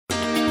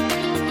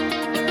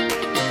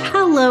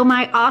Hello,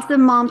 my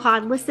awesome Mom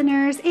Pod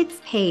listeners.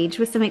 It's Paige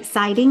with some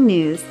exciting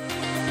news.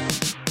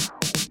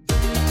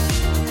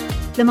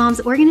 The Moms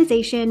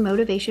Organization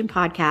Motivation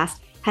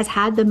Podcast has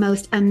had the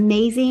most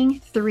amazing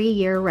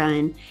 3-year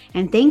run.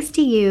 And thanks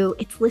to you,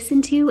 it's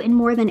listened to in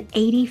more than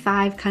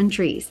 85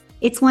 countries.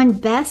 It's won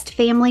Best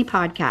Family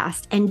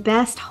Podcast and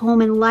Best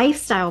Home and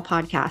Lifestyle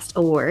Podcast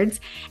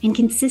awards and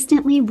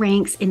consistently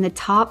ranks in the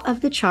top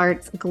of the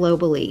charts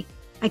globally.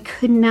 I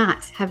could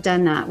not have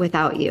done that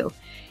without you.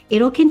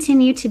 It'll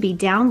continue to be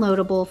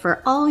downloadable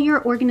for all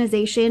your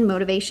organization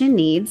motivation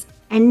needs.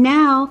 And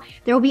now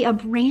there will be a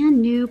brand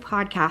new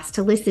podcast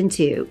to listen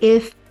to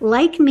if,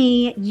 like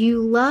me,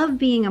 you love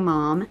being a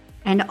mom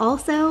and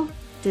also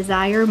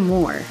desire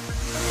more.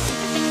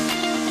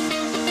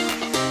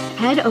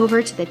 Head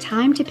over to the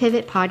Time to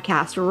Pivot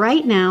podcast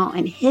right now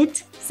and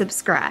hit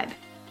subscribe.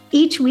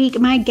 Each week,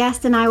 my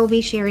guest and I will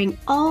be sharing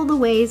all the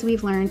ways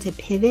we've learned to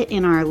pivot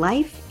in our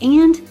life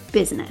and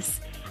business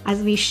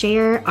as we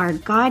share our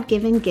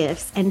God-given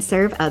gifts and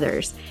serve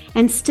others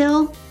and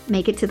still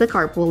make it to the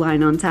carpool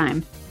line on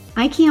time.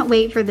 I can't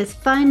wait for this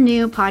fun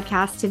new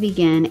podcast to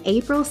begin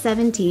April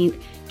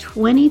 17th,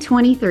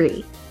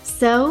 2023.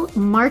 So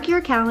mark your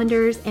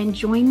calendars and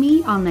join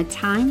me on the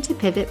Time to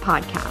Pivot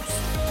podcast.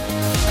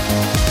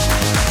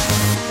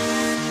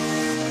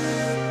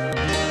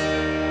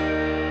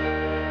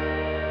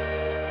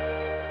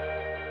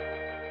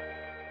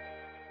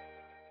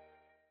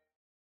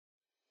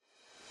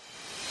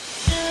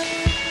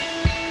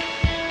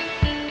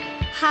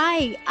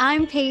 Hi,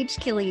 I'm Paige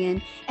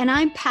Killian, and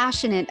I'm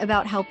passionate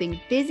about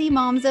helping busy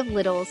moms of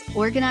littles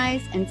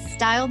organize and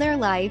style their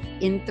life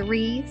in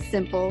 3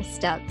 simple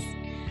steps.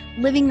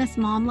 Living this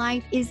mom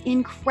life is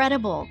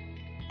incredible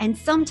and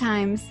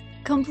sometimes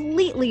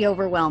completely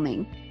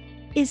overwhelming.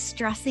 Is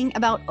stressing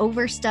about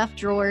overstuffed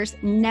drawers,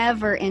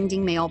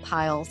 never-ending mail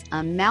piles,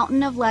 a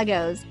mountain of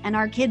Legos, and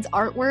our kids'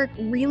 artwork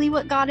really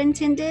what God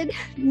intended?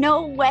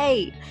 No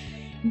way!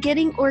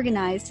 Getting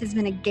organized has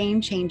been a game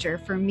changer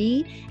for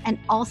me and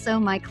also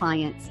my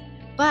clients,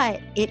 but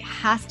it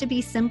has to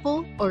be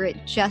simple or it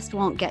just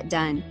won't get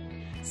done.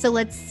 So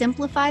let's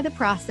simplify the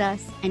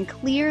process and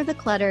clear the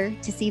clutter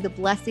to see the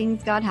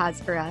blessings God has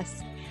for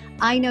us.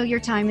 I know your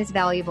time is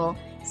valuable,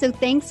 so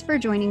thanks for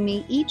joining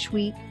me each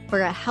week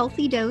for a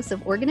healthy dose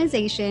of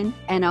organization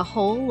and a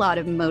whole lot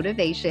of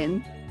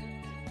motivation.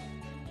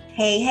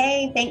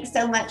 Hey, thanks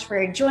so much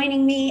for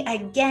joining me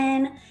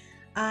again.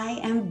 I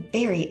am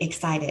very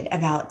excited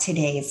about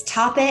today's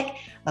topic,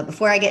 but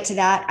before I get to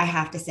that, I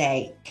have to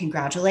say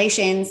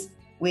congratulations.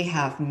 We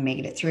have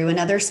made it through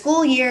another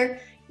school year.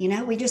 You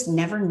know, we just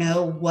never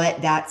know what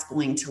that's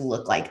going to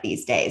look like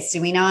these days,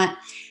 do we not?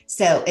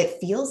 So it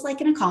feels like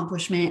an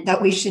accomplishment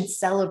that we should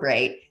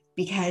celebrate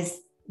because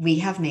we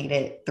have made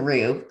it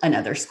through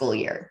another school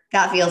year.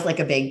 That feels like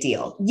a big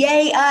deal.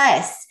 Yay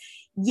us!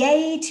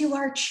 Yay to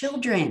our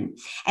children.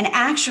 And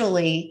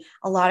actually,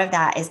 a lot of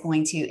that is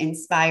going to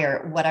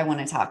inspire what I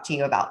want to talk to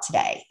you about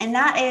today. And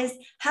that is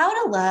how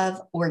to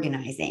love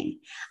organizing.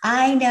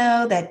 I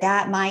know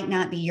that might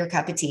not be your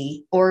cup of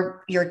tea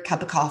or your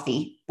cup of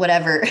coffee,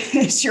 whatever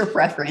is your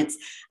preference.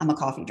 I'm a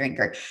coffee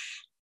drinker.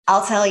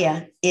 I'll tell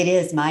you, it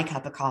is my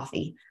cup of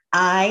coffee.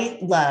 I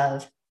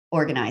love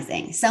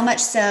organizing so much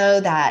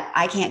so that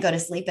I can't go to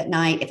sleep at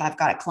night if I've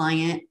got a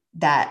client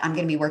that I'm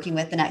going to be working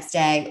with the next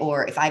day,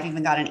 or if I've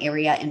even got an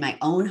area in my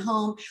own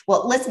home.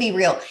 Well, let's be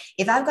real.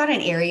 If I've got an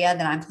area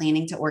that I'm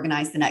planning to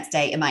organize the next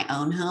day in my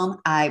own home,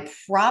 I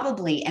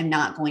probably am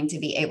not going to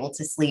be able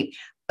to sleep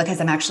because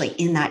I'm actually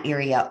in that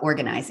area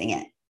organizing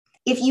it.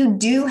 If you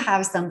do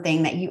have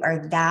something that you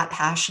are that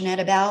passionate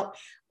about,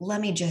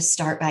 let me just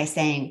start by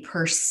saying,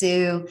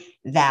 pursue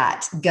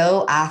that,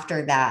 go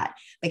after that.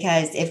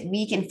 Because if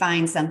we can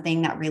find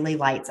something that really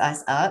lights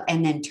us up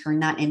and then turn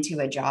that into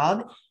a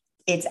job,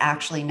 it's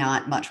actually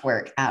not much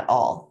work at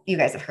all. You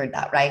guys have heard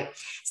that, right?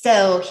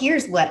 So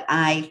here's what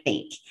I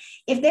think.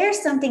 If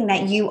there's something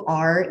that you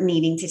are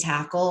needing to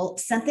tackle,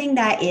 something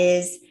that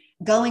is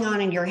going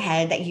on in your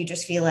head that you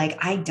just feel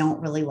like, I don't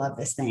really love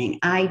this thing.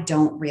 I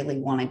don't really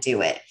want to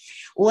do it.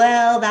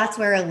 Well, that's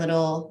where a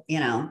little,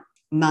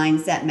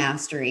 mindset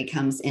mastery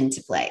comes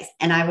into place.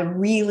 And I would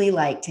really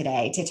like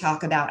today to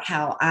talk about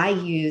how I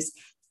use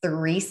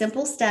 3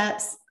 simple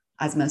steps.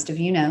 As most of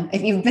you know,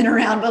 if you've been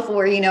around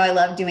before, I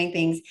love doing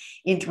things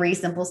in 3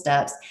 simple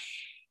steps.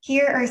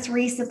 Here are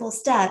 3 simple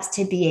steps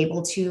to be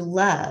able to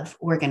love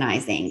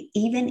organizing,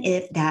 even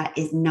if that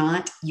is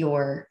not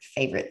your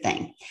favorite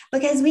thing,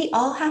 because we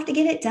all have to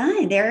get it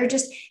done. There are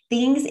just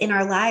things in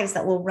our lives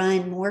that will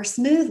run more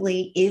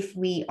smoothly if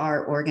we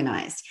are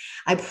organized.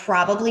 I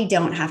probably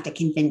don't have to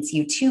convince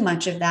you too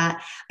much of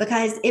that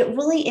because it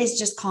really is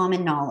just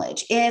common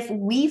knowledge. If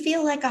we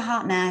feel like a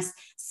hot mess,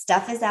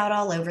 stuff is out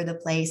all over the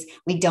place,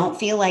 we don't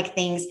feel like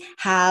things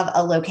have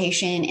a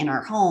location in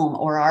our home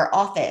or our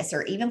office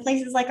or even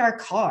places like our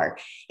car,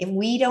 if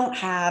we don't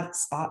have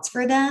spots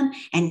for them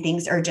and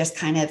things are just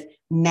kind of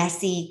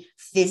messy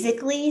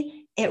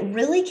physically, it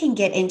really can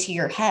get into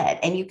your head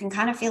and you can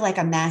kind of feel like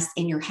a mess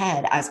in your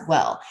head as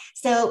well.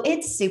 So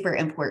it's super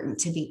important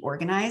to be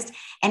organized.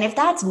 And if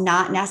that's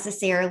not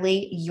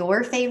necessarily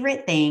your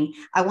favorite thing,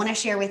 I want to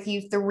share with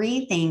you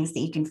 3 things that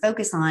you can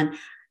focus on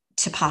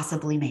to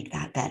possibly make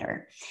that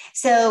better.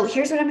 So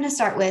here's what I'm going to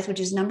start with,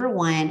 which is number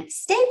 1,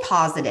 stay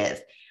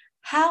positive.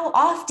 How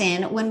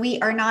often, when we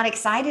are not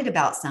excited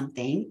about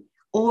something,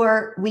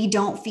 or we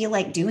don't feel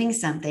like doing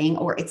something,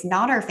 or it's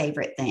not our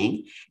favorite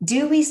thing,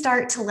 do we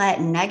start to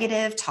let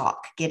negative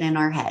talk get in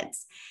our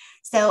heads?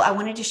 So I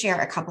wanted to share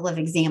a couple of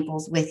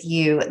examples with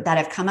you that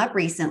have come up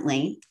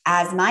recently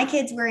as my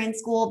kids were in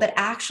school, but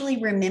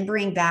actually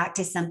remembering back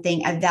to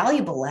something, a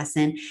valuable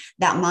lesson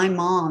that my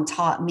mom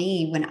taught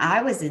me when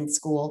I was in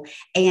school.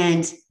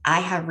 And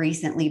I have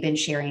recently been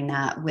sharing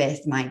that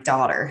with my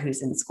daughter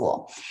who's in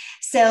school.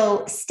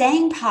 So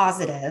staying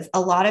positive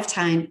a lot of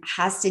time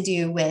has to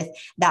do with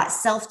that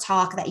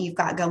self-talk that you've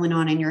got going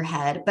on in your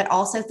head, but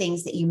also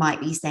things that you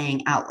might be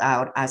saying out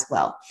loud as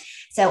well.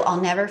 So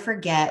I'll never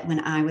forget when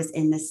I was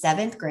in the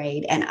 7th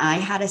grade and I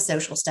had a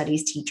social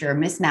studies teacher,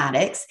 Miss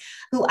Maddox,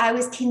 who I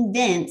was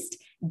convinced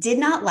did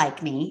not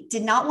like me,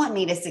 did not want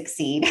me to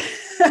succeed.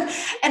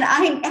 And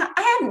I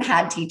hadn't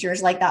had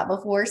teachers like that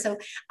before. So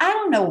I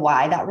don't know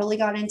why that really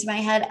got into my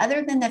head,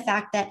 other than the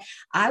fact that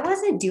I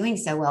wasn't doing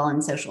so well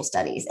in social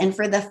studies. And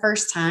for the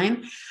first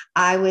time,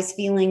 I was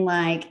feeling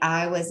like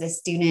I was a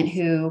student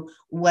who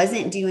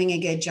wasn't doing a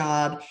good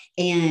job.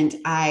 And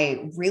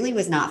I really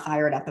was not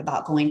fired up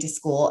about going to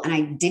school. And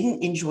I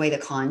didn't enjoy the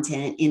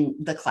content in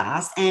the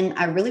class. And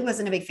I really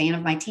wasn't a big fan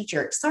of my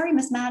teacher. Sorry,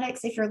 Miss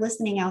Maddox, if you're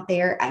listening out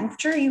there, I'm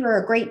sure you were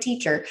a great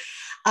teacher.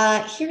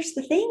 Here's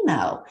the thing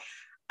though.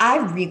 I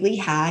really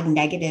had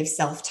negative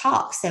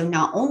self-talk. So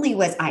not only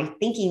was I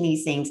thinking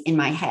these things in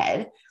my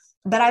head,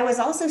 but I was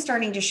also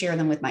starting to share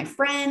them with my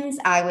friends.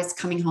 I was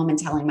coming home and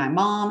telling my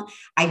mom,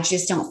 I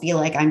just don't feel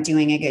like I'm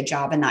doing a good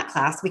job in that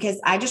class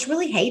because I just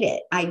really hate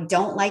it. I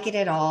don't like it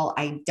at all.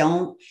 I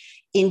don't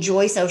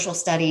enjoy social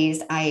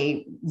studies.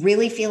 I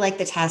really feel like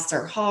the tests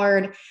are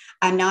hard.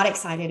 I'm not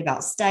excited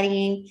about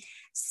studying.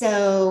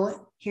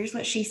 So here's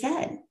what she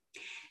said.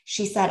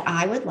 She said,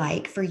 I would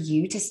like for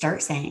you to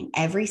start saying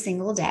every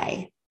single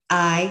day,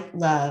 I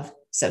love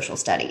social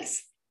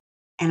studies.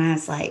 And I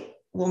was like,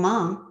 well,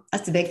 Mom,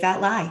 that's a big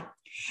fat lie.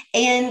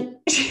 And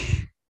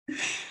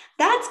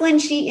that's when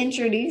she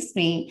introduced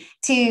me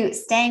to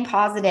staying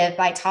positive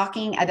by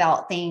talking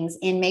about things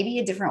in maybe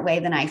a different way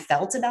than I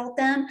felt about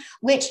them,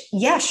 which,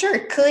 yeah,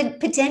 sure,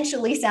 could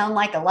potentially sound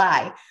like a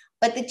lie.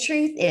 But the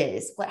truth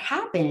is, what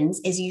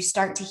happens is you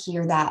start to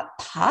hear that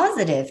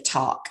positive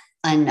talk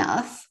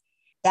enough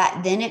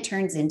that then it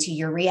turns into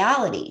your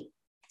reality.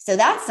 So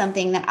that's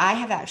something that I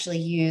have actually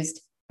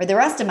used for the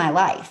rest of my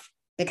life,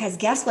 because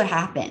guess what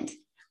happened?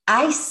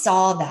 I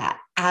saw that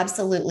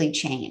absolutely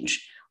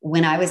change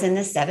when I was in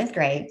the 7th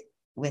grade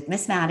with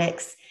Miss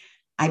Maddox.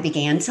 I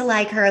began to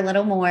like her a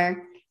little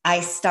more.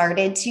 I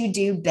started to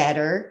do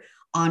better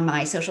on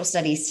my social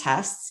studies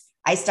tests.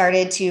 I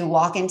started to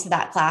walk into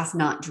that class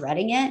not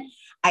dreading it.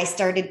 I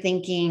started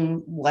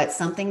thinking, what's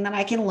something that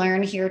I can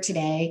learn here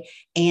today?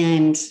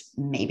 And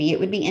maybe it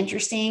would be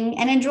interesting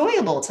and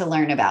enjoyable to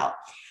learn about.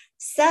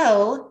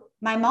 So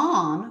my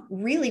mom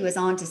really was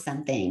onto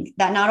something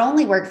that not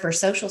only worked for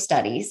social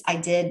studies. I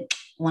did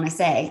want to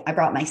say I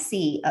brought my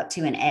C up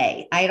to an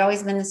A. I had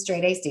always been the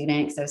straight A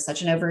student because I was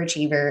such an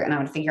overachiever and I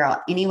would figure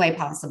out any way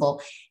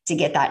possible to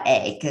get that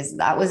A because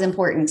that was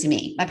important to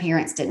me. My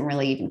parents didn't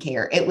really even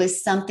care. It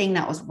was something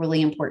that was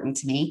really important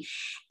to me.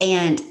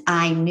 And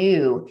I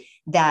knew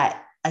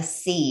that a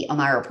C on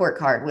my report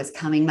card was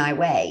coming my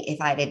way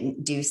if I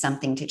didn't do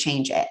something to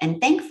change it.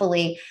 And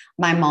thankfully,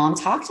 my mom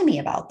talked to me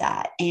about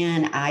that.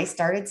 And I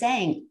started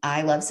saying,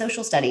 I love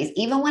social studies,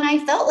 even when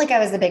I felt like I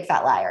was a big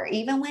fat liar,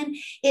 even when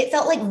it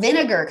felt like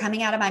vinegar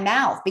coming out of my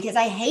mouth because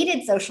I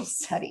hated social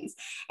studies.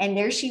 And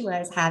there she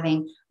was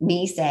having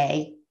me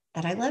say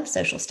that I love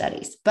social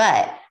studies.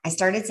 But I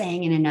started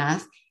saying it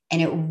enough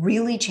and it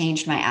really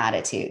changed my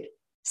attitude.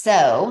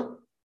 So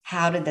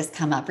how did this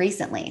come up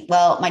recently?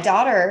 Well, my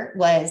daughter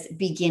was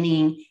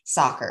beginning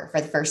soccer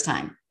for the first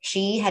time.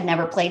 She had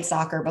never played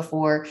soccer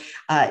before.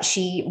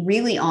 She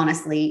really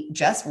honestly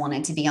just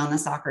wanted to be on the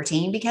soccer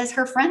team because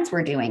her friends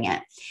were doing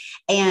it.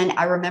 And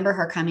I remember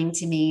her coming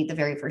to me the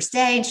very first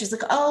day and she's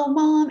like, oh,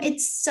 Mom,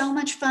 it's so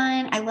much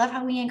fun. I love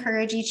how we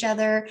encourage each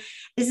other.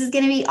 This is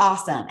going to be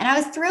awesome. And I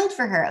was thrilled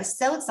for her. I was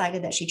so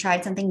excited that she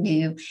tried something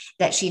new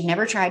that she'd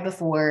never tried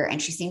before. And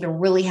she seemed to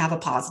really have a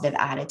positive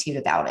attitude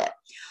about it.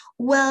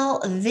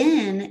 Well,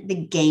 then the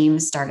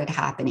games started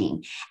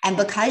happening. And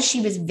because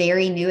she was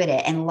very new at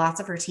it and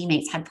lots of her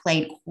teammates had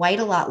played quite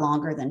a lot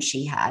longer than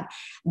she had,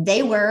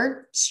 they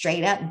were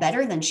straight up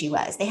better than she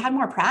was. They had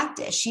more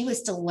practice. She was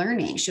still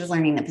learning. She was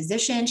learning the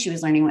position. She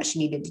was learning what she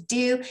needed to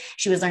do.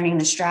 She was learning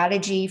the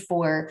strategy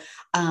for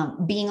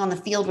being on the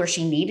field where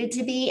she needed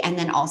to be, and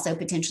then also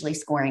potentially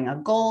scoring a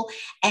goal.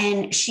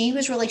 And she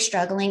was really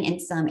struggling in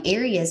some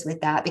areas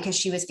with that because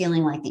she was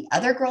feeling like the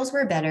other girls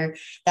were better,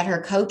 that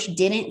her coach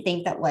didn't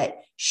think that what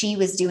what she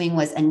was doing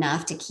was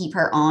enough to keep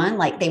her on.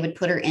 Like they would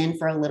put her in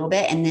for a little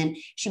bit and then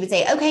she would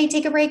say, okay,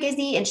 take a break,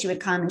 Izzy. And she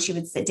would come and she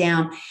would sit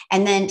down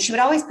and then she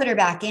would always put her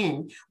back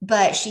in.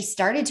 But she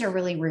started to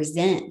really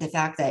resent the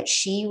fact that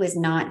she was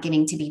not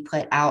getting to be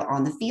put out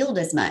on the field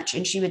as much.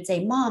 And she would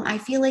say, Mom, I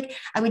feel like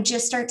I would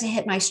just start to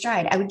hit my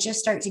stride. I would just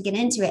start to get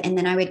into it. And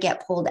then I would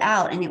get pulled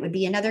out and it would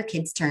be another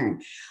kid's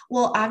turn.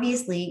 Well,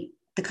 obviously,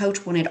 the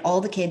coach wanted all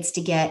the kids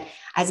to get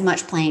as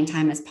much playing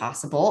time as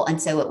possible.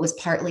 And so it was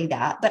partly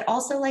that, but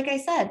also, like I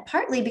said,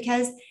 partly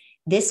because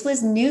this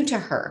was new to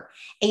her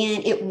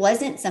and it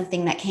wasn't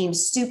something that came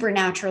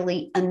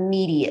supernaturally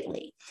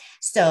immediately.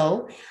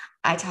 So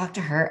I talked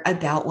to her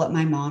about what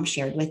my mom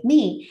shared with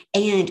me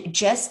and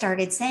just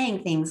started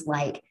saying things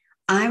like,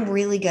 I'm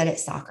really good at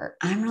soccer.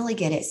 I'm really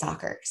good at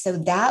soccer. So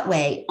that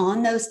way,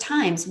 on those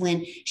times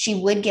when she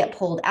would get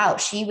pulled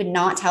out, she would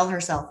not tell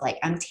herself, like,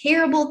 I'm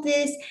terrible at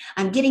this.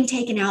 I'm getting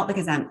taken out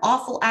because I'm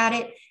awful at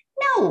it.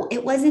 No,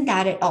 it wasn't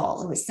that at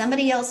all. It was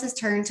somebody else's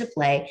turn to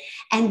play.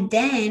 And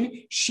then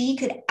she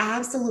could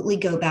absolutely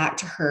go back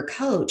to her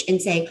coach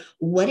and say,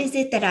 what is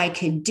it that I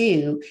could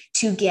do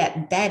to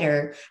get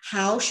better?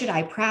 How should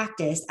I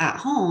practice at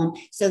home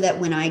so that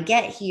when I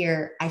get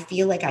here, I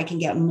feel like I can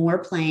get more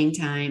playing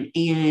time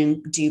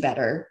and do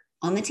better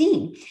on the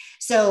team?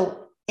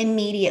 So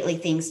immediately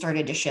things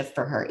started to shift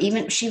for her.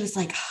 Even she was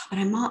like, oh, but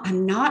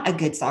I'm not a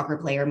good soccer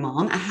player,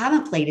 Mom. I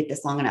haven't played it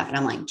this long enough. And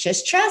I'm like,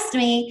 just trust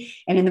me.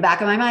 And in the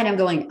back of my mind, I'm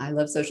going, I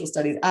love social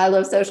studies. I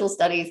love social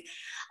studies.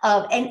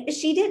 And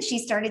she did. She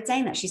started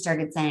saying that. She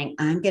started saying,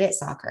 I'm good at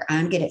soccer.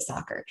 I'm good at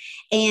soccer.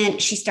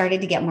 And she started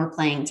to get more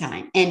playing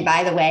time. And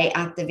by the way,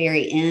 at the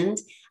very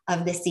end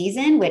of the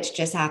season, which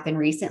just happened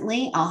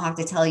recently, I'll have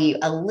to tell you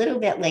a little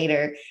bit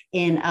later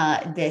in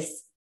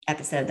this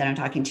episode that I'm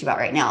talking to you about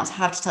right now. I'll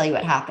have to tell you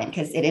what happened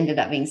because it ended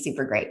up being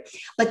super great.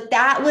 But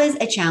that was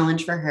a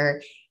challenge for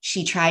her.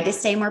 She tried to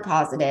stay more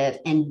positive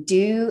and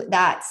do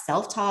that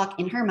self-talk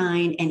in her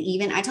mind. And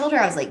even I told her,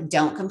 I was like,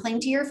 don't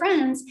complain to your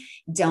friends,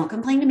 don't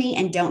complain to me,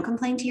 and don't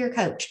complain to your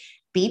coach.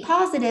 Be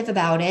positive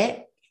about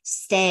it.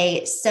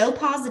 Stay so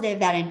positive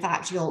that in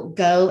fact, you'll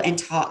go and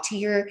talk to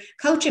your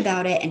coach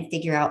about it and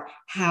figure out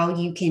how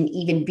you can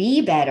even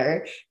be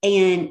better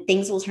and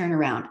things will turn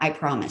around. I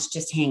promise.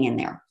 Just hang in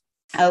there.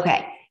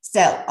 Okay.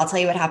 So I'll tell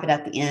you what happened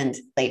at the end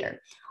later.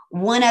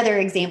 One other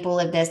example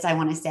of this I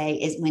want to say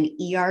is when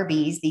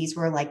ERBs, these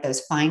were like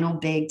those final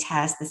big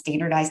tests, the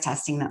standardized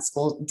testing that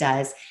school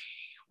does.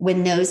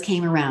 When those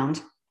came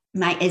around,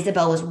 my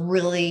Isabel was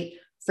really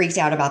freaked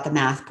out about the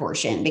math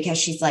portion because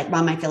she's like,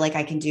 Mom, I feel like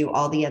I can do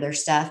all the other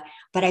stuff,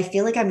 but I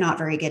feel like I'm not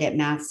very good at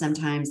math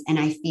sometimes. And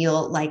I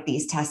feel like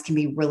these tests can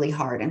be really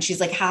hard. And she's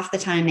like, half the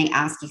time they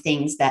ask you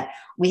things that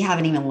we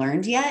haven't even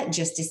learned yet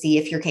just to see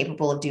if you're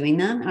capable of doing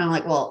them. And I'm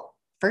like, well,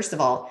 first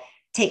of all,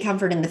 take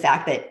comfort in the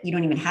fact that you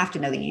don't even have to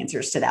know the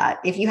answers to that.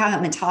 If you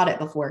haven't been taught it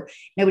before,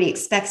 nobody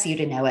expects you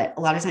to know it.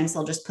 A lot of times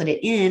they'll just put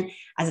it in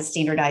as a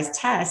standardized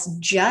test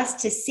just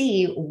to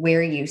see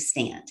where you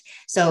stand.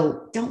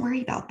 So don't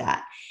worry about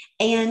that.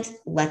 And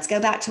let's go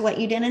back to what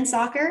you did in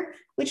soccer,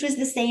 which was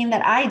the same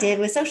that I did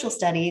with social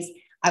studies.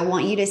 I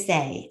want you to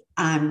say,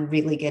 I'm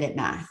really good at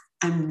math.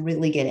 I'm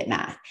really good at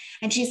math.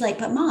 And she's like,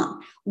 but Mom,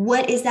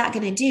 what is that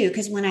going to do?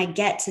 Because when I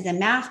get to the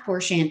math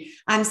portion,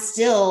 I'm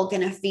still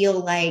going to feel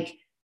like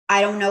I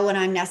don't know what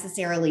I'm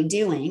necessarily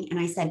doing. And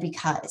I said,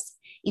 because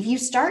if you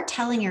start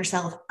telling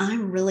yourself,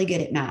 I'm really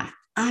good at math,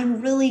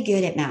 I'm really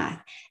good at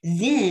math,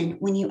 then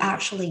when you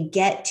actually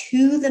get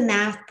to the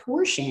math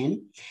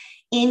portion,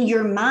 in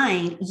your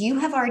mind, you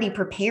have already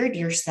prepared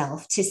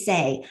yourself to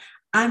say,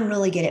 I'm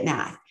really good at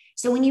math.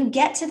 So when you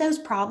get to those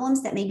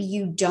problems that maybe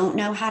you don't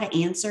know how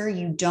to answer,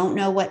 you don't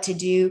know what to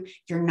do,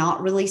 you're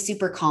not really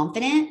super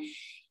confident,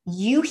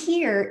 you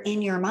hear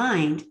in your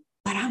mind,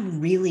 but I'm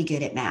really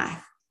good at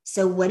math.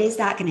 So what is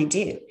that going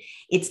to do?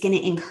 It's going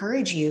to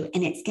encourage you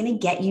and it's going to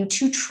get you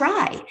to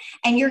try.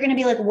 And you're going to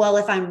be like, well,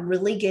 if I'm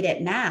really good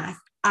at math,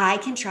 I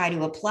can try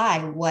to apply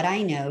what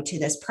I know to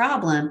this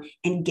problem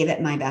and give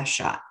it my best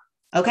shot.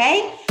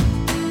 Okay?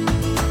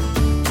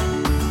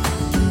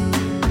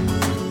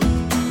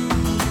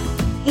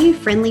 A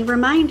friendly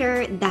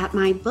reminder that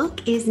my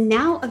book is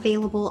now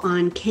available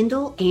on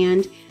Kindle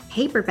and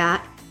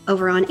paperback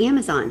over on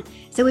Amazon.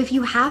 So if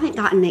you haven't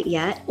gotten it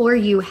yet, or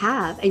you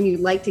have and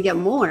you'd like to get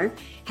more,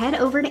 head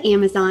over to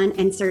Amazon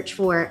and search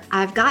for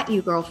I've Got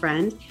You,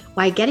 Girlfriend,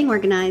 Why Getting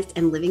Organized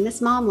and Living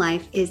This Mom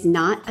Life is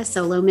Not a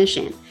Solo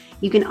Mission.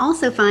 You can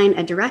also find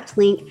a direct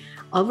link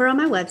over on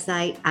my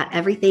website at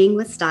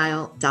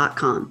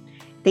everythingwithstyle.com.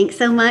 Thanks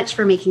so much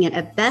for making it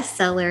a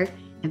bestseller,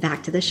 and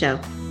back to the show.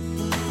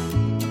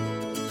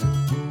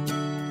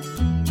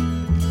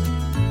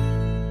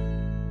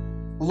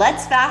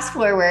 Let's fast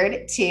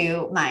forward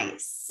to my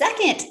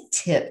second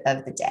tip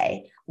of the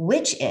day,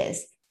 which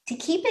is to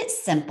keep it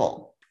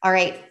simple. All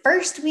right,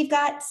 first we've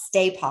got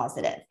stay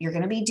positive. You're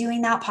going to be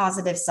doing that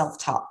positive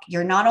self-talk.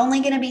 You're not only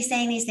going to be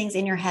saying these things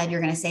in your head,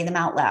 you're going to say them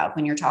out loud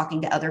when you're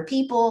talking to other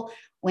people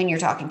when you're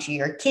talking to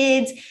your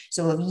kids.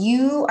 So if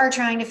you are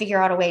trying to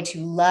figure out a way to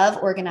love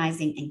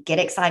organizing and get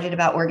excited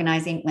about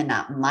organizing when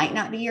that might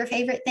not be your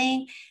favorite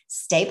thing,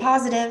 stay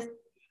positive,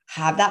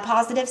 have that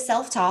positive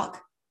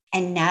self-talk.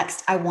 And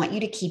next, I want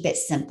you to keep it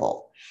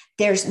simple.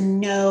 There's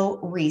no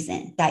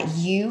reason that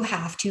you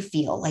have to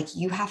feel like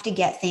you have to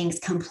get things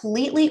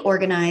completely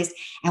organized,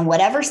 and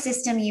whatever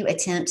system you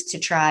attempt to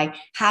try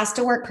has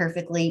to work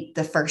perfectly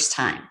the first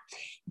time.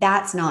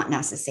 That's not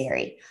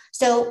necessary.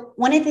 So,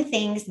 one of the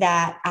things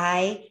that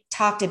I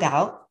talked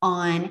about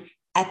on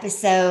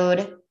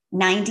episode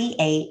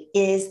 98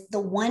 is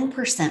the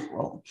 1%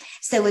 rule.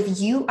 So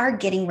if you are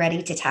getting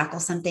ready to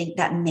tackle something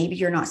that maybe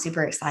you're not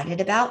super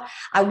excited about,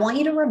 I want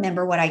you to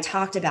remember what I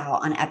talked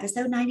about on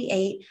episode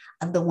 98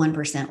 of the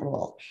 1%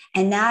 rule.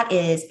 And that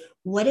is,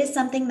 what is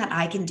something that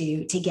I can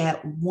do to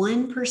get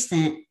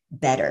 1%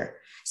 better?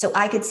 So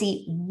I could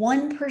see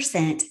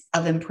 1%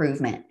 of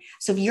improvement.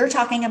 So if you're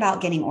talking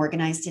about getting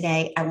organized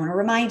today, I want to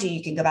remind you,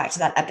 you can go back to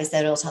that episode.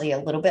 It'll tell you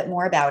a little bit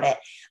more about it.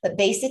 But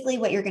basically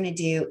what you're going to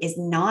do is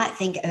not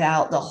think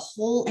about the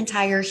whole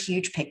entire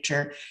huge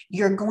picture.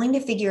 You're going to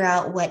figure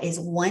out what is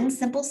one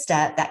simple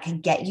step that can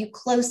get you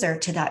closer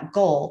to that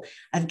goal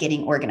of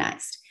getting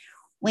organized.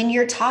 When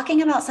you're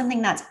talking about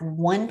something that's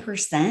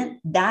 1%,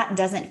 that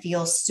doesn't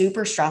feel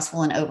super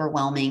stressful and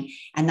overwhelming.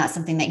 And that's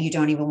something that you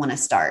don't even want to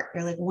start.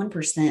 You're like,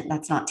 1%,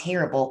 that's not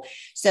terrible.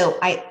 So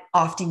I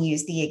often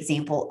use the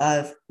example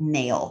of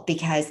mail,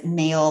 because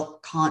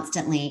mail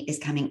constantly is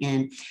coming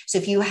in. So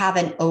if you have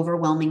an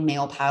overwhelming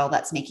mail pile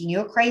that's making you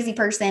a crazy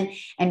person,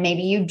 and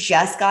maybe you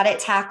just got it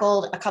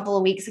tackled a couple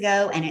of weeks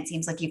ago, and it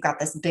seems like you've got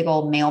this big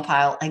old mail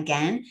pile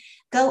again,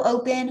 go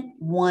open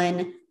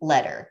one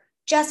letter.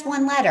 Just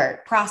one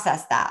letter,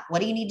 process that.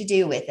 What do you need to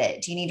do with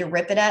it? Do you need to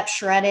rip it up,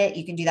 shred it?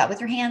 You can do that with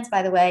your hands,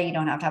 by the way. You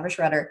don't have to have a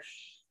shredder.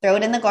 Throw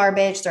it in the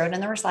garbage, throw it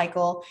in the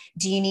recycle.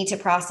 Do you need to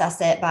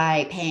process it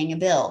by paying a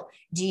bill?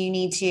 Do you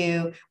need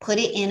to put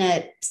it in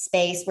a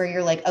space where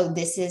you're like, oh,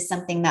 this is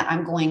something that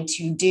I'm going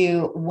to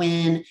do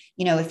when,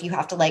 if you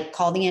have to like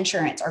call the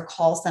insurance or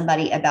call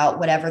somebody about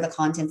whatever the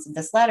contents of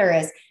this letter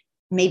is,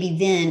 maybe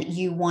then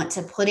you want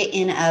to put it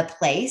in a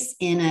place,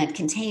 in a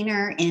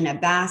container, in a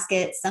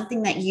basket,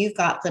 something that you've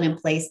got put in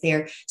place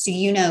there. So,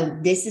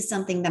 this is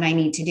something that I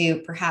need to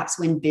do perhaps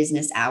when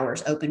business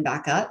hours open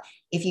back up.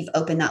 If you've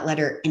opened that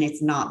letter and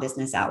it's not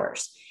business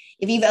hours,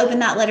 if you've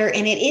opened that letter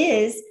and it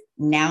is,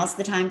 now's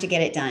the time to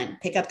get it done.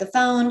 Pick up the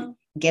phone,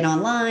 get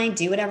online,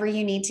 do whatever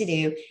you need to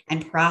do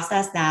and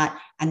process that,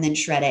 and then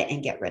shred it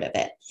and get rid of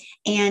it.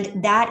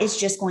 And that is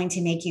just going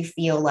to make you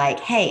feel like,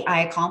 hey,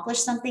 I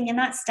accomplished something in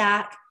that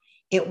stack.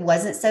 It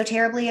wasn't so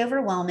terribly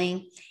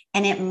overwhelming,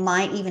 and it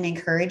might even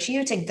encourage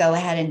you to go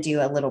ahead and do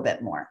a little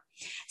bit more.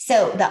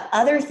 So the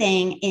other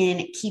thing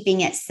in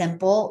keeping it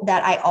simple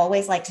that I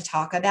always like to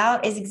talk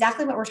about is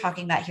exactly what we're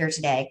talking about here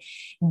today.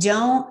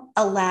 Don't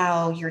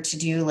allow your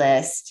to-do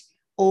list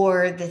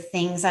or the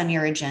things on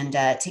your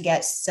agenda to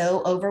get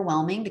so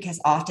overwhelming,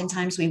 because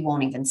oftentimes we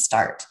won't even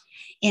start.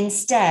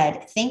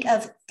 Instead, think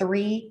of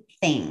 3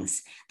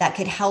 things that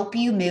could help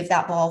you move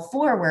that ball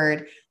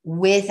forward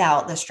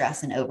without the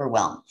stress and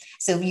overwhelm.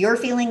 So if you're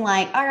feeling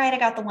like, all right, I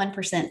got the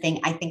 1% thing,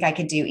 I think I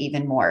could do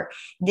even more.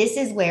 This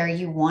is where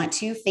you want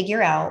to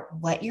figure out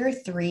what your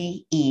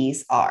 3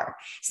 E's are.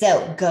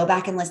 So go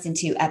back and listen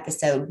to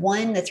episode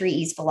 1, the 3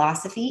 E's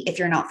philosophy. If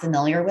you're not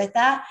familiar with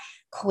that,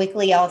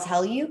 quickly, I'll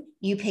tell you,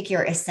 you pick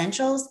your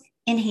essentials,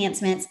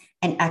 enhancements,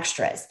 and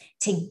extras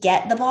to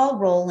get the ball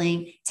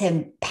rolling,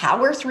 to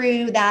power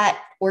through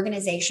that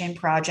organization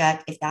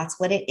project, if that's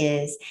what it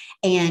is,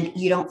 and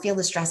you don't feel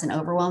the stress and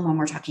overwhelm when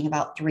we're talking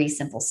about 3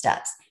 simple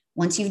steps.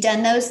 Once you've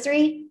done those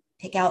 3,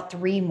 pick out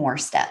 3 more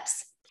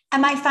steps.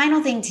 And my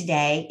final thing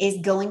today is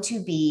going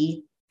to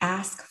be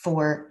ask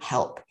for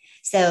help.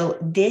 So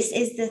this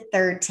is the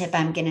 3rd tip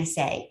I'm going to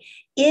say.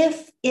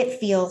 If it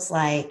feels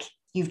like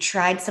you've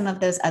tried some of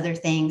those other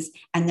things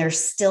and they're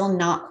still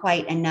not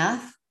quite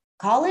enough,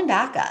 call in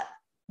backup.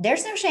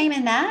 There's no shame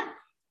in that.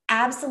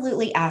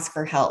 Absolutely ask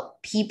for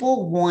help.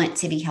 People want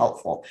to be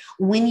helpful.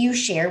 When you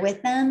share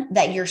with them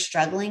that you're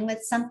struggling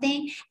with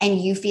something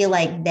and you feel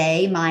like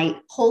they might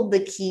hold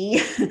the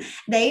key,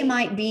 they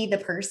might be the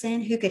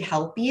person who could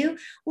help you,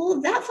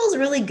 well, that feels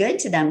really good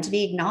to them to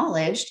be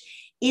acknowledged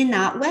in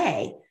that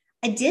way.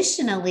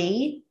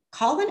 Additionally,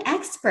 call an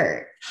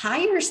expert,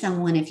 hire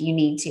someone if you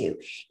need to.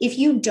 If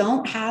you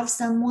don't have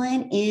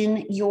someone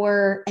in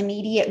your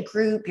immediate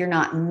group, you're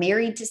not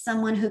married to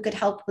someone who could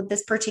help with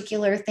this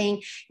particular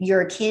thing,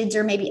 your kids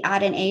are maybe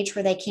at an age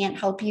where they can't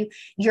help you,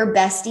 your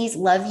besties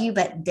love you,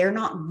 but they're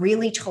not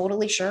really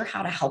totally sure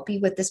how to help you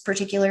with this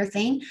particular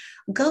thing,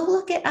 go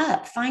look it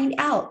up, find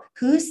out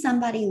who's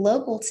somebody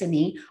local to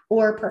me,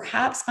 or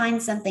perhaps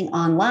find something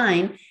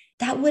online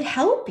that would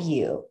help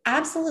you.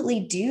 Absolutely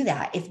do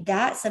that if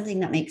that's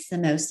something that makes the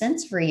most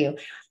sense for you.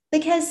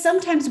 Because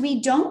sometimes we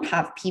don't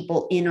have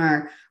people in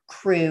our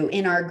crew,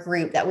 in our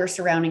group that we're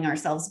surrounding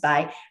ourselves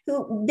by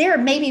who they're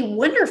maybe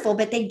wonderful,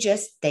 but they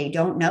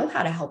don't know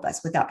how to help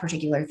us with that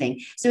particular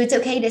thing. So it's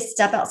okay to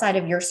step outside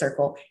of your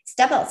circle,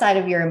 step outside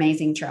of your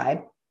amazing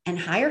tribe and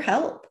hire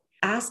help.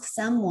 ask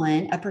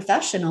someone, a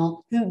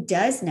professional who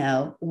does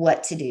know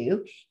what to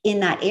do in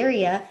that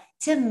area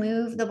to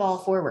move the ball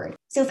forward.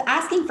 So if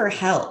asking for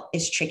help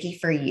is tricky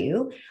for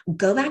you,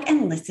 go back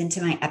and listen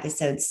to my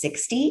episode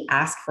 60,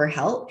 Ask for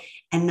Help,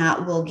 and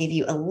that will give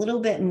you a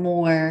little bit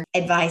more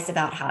advice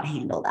about how to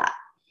handle that.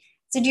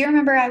 So do you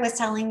remember I was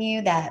telling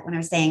you that when I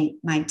was saying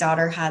my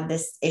daughter had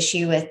this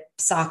issue with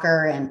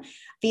soccer and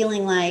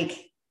feeling like,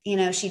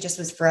 she just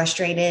was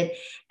frustrated,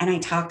 and I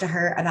talked to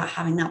her about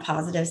having that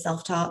positive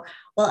self-talk?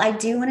 Well, I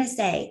do want to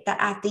say that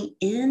at the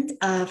end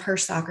of her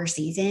soccer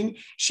season,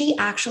 she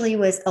actually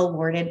was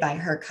awarded by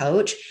her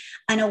coach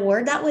an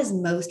award that was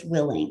most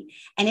willing.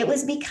 And it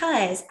was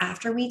because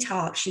after we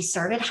talked, she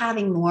started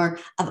having more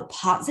of a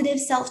positive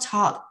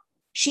self-talk.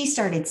 She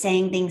started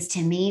saying things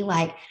to me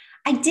like,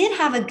 I did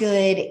have a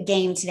good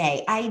game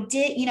today. I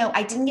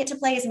didn't get to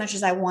play as much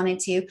as I wanted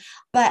to,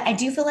 but I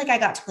do feel like I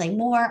got to play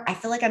more. I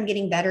feel like I'm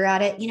getting better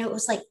at it. It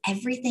was like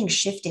everything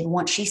shifted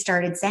once she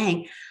started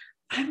saying,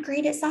 I'm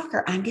great at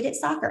soccer. I'm good at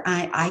soccer.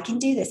 I can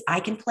do this. I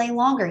can play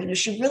longer.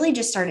 She really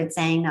just started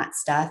saying that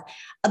stuff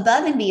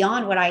above and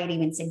beyond what I had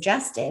even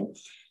suggested.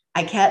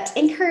 I kept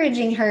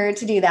encouraging her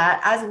to do that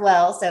as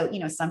well. So,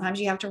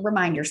 sometimes you have to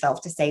remind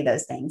yourself to say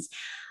those things.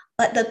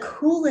 But the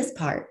coolest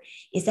part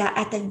is that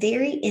at the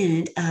very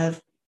end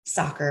of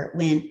soccer,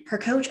 when her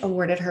coach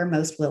awarded her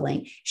most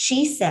willing,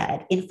 she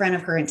said in front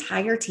of her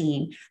entire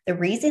team, the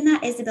reason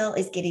that Isabel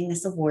is getting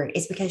this award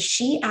is because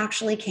she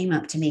actually came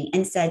up to me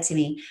and said to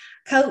me,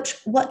 Coach,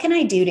 what can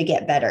I do to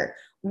get better?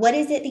 What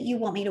is it that you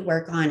want me to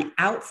work on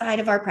outside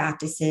of our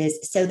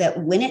practices so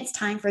that when it's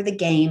time for the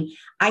game,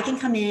 I can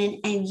come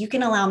in and you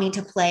can allow me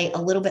to play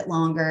a little bit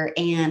longer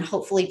and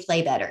hopefully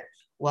play better?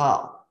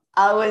 Well,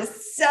 I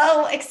was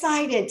so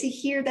excited to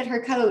hear that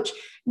her coach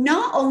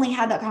not only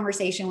had that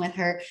conversation with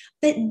her,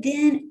 but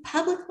then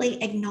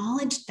publicly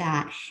acknowledged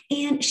that.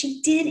 And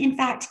she did, in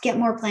fact, get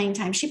more playing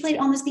time. She played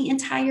almost the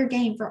entire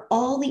game for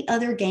all the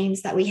other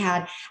games that we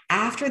had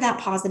after that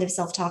positive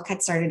self-talk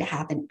had started to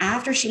happen,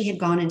 after she had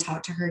gone and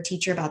talked to her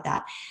teacher about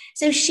that.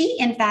 So she,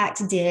 in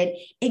fact, did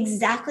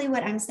exactly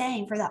what I'm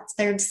saying for that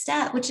third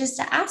step, which is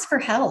to ask for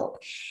help.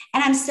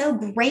 And I'm so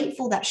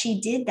grateful that she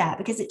did that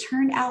because it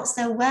turned out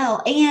so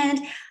well. And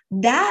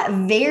that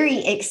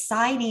very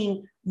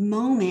exciting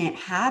moment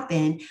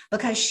happened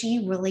because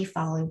she really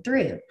followed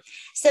through.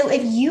 So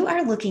if you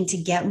are looking to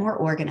get more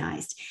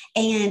organized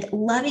and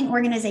loving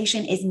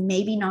organization is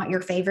maybe not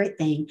your favorite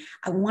thing,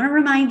 I want to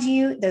remind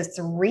you those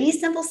 3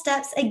 simple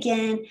steps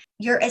again.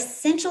 Your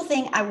essential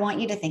thing I want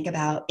you to think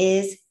about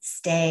is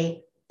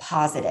stay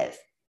positive.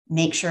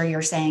 Make sure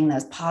you're saying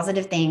those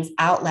positive things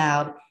out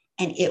loud,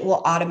 and it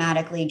will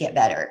automatically get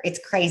better. It's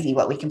crazy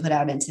what we can put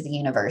out into the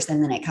universe,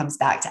 and then it comes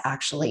back to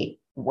actually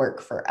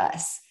work for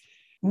us.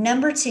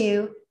 Number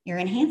 2, your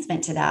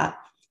enhancement to that,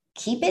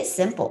 keep it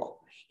simple.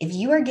 If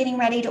you are getting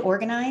ready to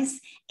organize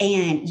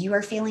and you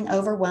are feeling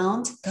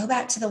overwhelmed, go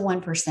back to the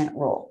 1%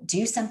 rule.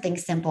 Do something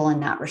simple in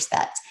that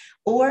respect,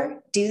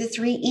 or do the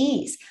 3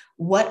 E's.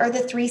 What are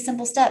the 3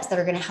 simple steps that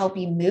are going to help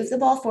you move the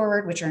ball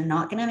forward, which are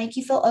not going to make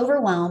you feel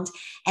overwhelmed?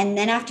 And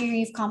then after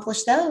you've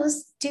accomplished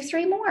those, do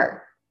 3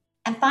 more.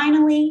 And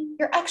finally,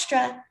 your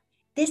extra.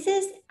 This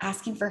is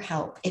asking for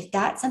help. If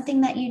that's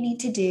something that you need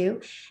to do,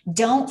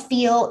 don't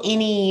feel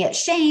any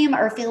shame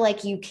or feel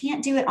like you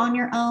can't do it on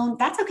your own.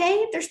 That's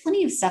okay. There's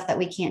plenty of stuff that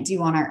we can't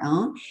do on our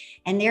own.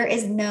 And there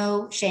is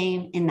no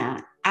shame in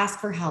that. Ask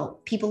for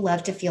help. People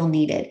love to feel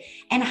needed,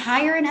 and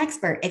hire an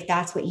expert if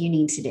that's what you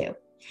need to do.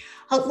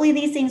 Hopefully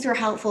these things were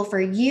helpful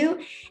for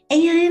you,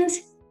 and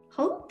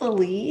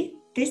hopefully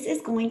this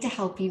is going to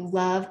help you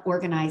love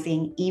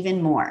organizing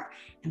even more.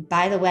 And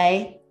by the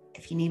way,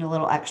 if you need a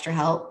little extra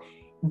help,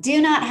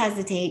 do not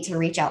hesitate to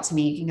reach out to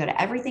me. You can go to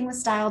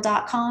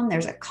everythingwithstyle.com.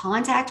 There's a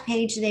contact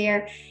page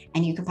there,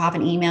 and you can pop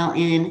an email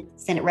in,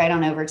 send it right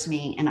on over to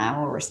me, and I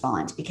will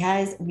respond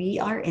because we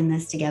are in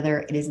this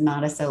together. It is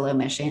not a solo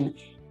mission.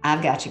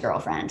 I've got you,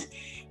 girlfriend.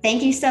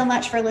 Thank you so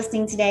much for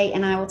listening today,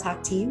 and I will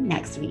talk to you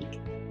next week.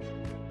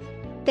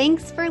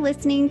 Thanks for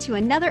listening to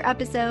another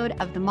episode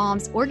of the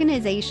Mom's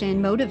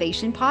Organization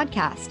Motivation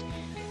Podcast.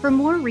 For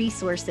more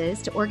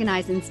resources to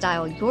organize and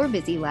style your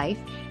busy life,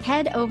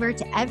 head over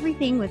to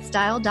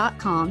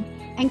everythingwithstyle.com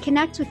and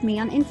connect with me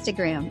on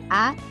Instagram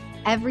at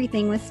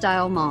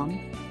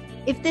everythingwithstylemom.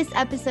 If this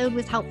episode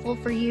was helpful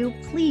for you,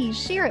 please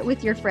share it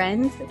with your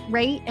friends,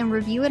 rate and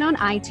review it on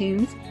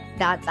iTunes,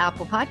 that's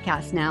Apple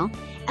Podcasts now,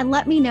 and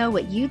let me know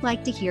what you'd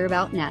like to hear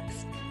about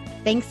next.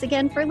 Thanks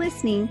again for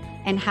listening,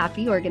 and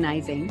happy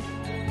organizing.